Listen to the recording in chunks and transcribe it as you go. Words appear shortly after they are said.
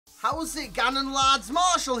How's it going, lads?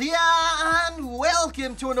 Marshall here, and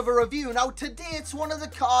welcome to another review. Now, today it's one of the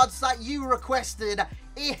cards that you requested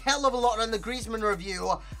a hell of a lot in the Griezmann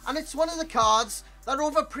review, and it's one of the cards that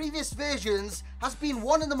over previous versions has been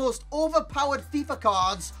one of the most overpowered FIFA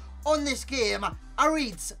cards on this game.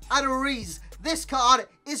 TOTS ADURIZ. This card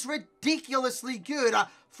is ridiculously good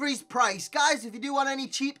for his price. Guys, if you do want any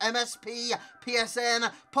cheap MSP, PSN,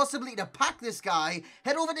 possibly to pack this guy,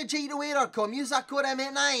 head over to g2a.com, use that code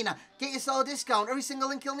M89, get yourself a discount. Every single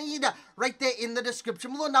link you'll need right there in the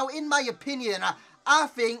description below. Now, in my opinion, I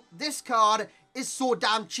think this card is so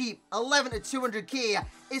damn cheap. 11 to 200k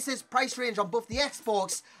is his price range on both the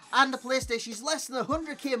Xbox and the PlayStation. He's less than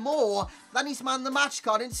 100k more than his man the match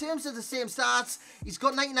card. In terms of the same stats, he's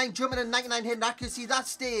got 99 jumping and 99 hitting accuracy. That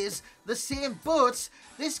stays the same, but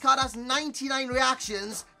this card has 99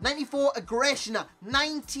 reactions, 94 aggression,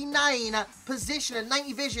 99 positioning,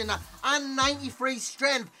 90 vision, and 93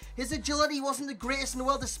 strength. His agility wasn't the greatest in the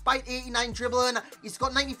world despite 89 dribbling. He's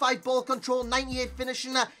got 95 ball control, 98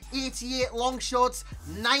 finishing, 88 long shots,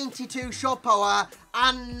 92 shot power,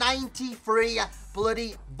 and 93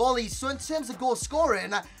 bloody volleys. So in terms of goal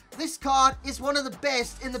scoring, this card is one of the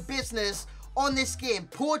best in the business on this game.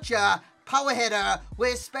 Poacher, power header,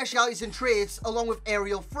 with specialities and traits along with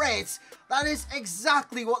aerial threats. That is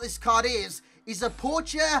exactly what this card is. He's a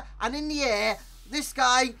poacher, and in the air, this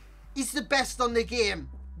guy is the best on the game.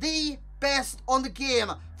 The best on the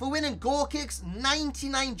game for winning goal kicks,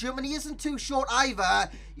 99 jumping. He isn't too short either.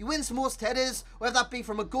 He wins most headers, whether that be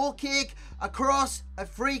from a goal kick, a cross, a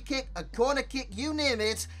free kick, a corner kick, you name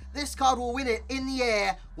it. This card will win it in the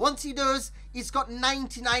air. Once he does, he's got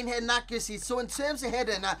 99 heading accuracy. So in terms of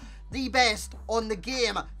heading, the best on the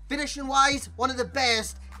game. Finishing wise, one of the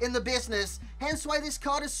best in the business. Hence why this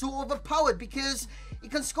card is so overpowered, because he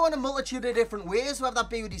can score in a multitude of different ways, whether that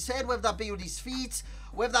be with his head, whether that be with his feet,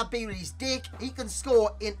 whether that be with his dick. He can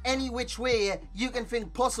score in any which way you can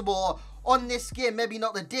think possible on this game. Maybe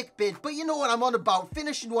not the dick bit, but you know what I'm on about.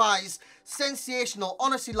 Finishing wise, sensational.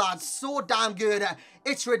 Honestly, lads, so damn good.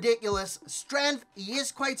 It's ridiculous. Strength, he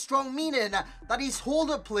is quite strong, meaning that his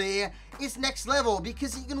hold-up play is next level,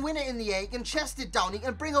 because he can win it in the air, he can chest it down, he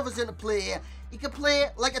can bring others into play, he can play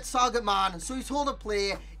like a target man. So his hold-up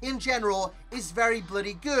play in general is very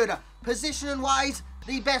bloody good. Positioning wise,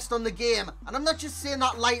 the best on the game, and I'm not just saying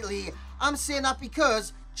that lightly. I'm saying that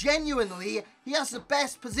because genuinely he has the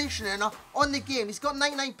best positioning on the game. He's got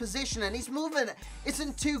 99 positioning. His movement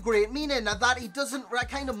isn't too great, meaning that he doesn't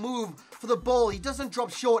kind of move for the ball. He doesn't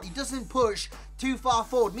drop short. He doesn't push too far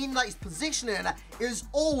forward, meaning that his positioning is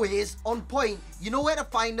always on point. You know where to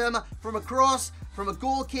find him, from a cross, from a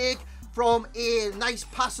goal kick, from a nice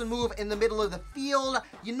pass and move in the middle of the field.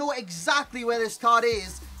 You know exactly where this card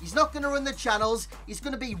is. He's not going to run the channels. He's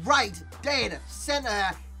going to be right, dead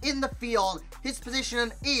center in the field. His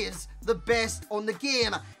positioning is the best on the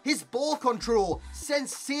game. His ball control,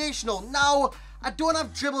 sensational. Now, I don't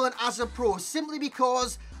have dribbling as a pro simply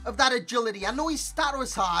because of that agility. I know his stat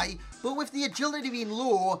was high, but with the agility being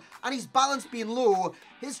low and his balance being low,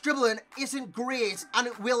 his dribbling isn't great, and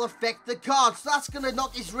it will affect the card. So that's going to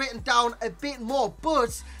knock his rating down a bit more.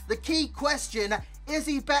 But the key question, is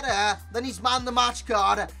he better than his man the match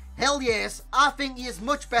card? Hell yes, I think he is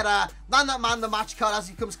much better than that man the match card as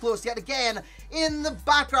he comes close yet again in the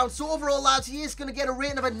background. So overall, lads, he is going to get a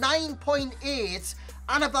rating of a 9.8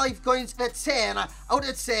 and a value going to 10 out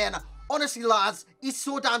of 10. Honestly, lads, he's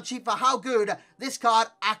so damn cheap for how good this card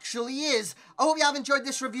actually is. I hope you have enjoyed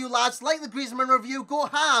this review, lads. Like the Griezmann review, go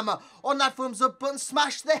ham on that thumbs up button,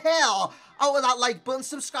 smash the hell out of that like button,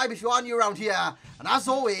 subscribe if you are new around here. And as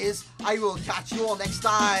always, I will catch you all next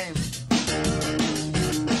time.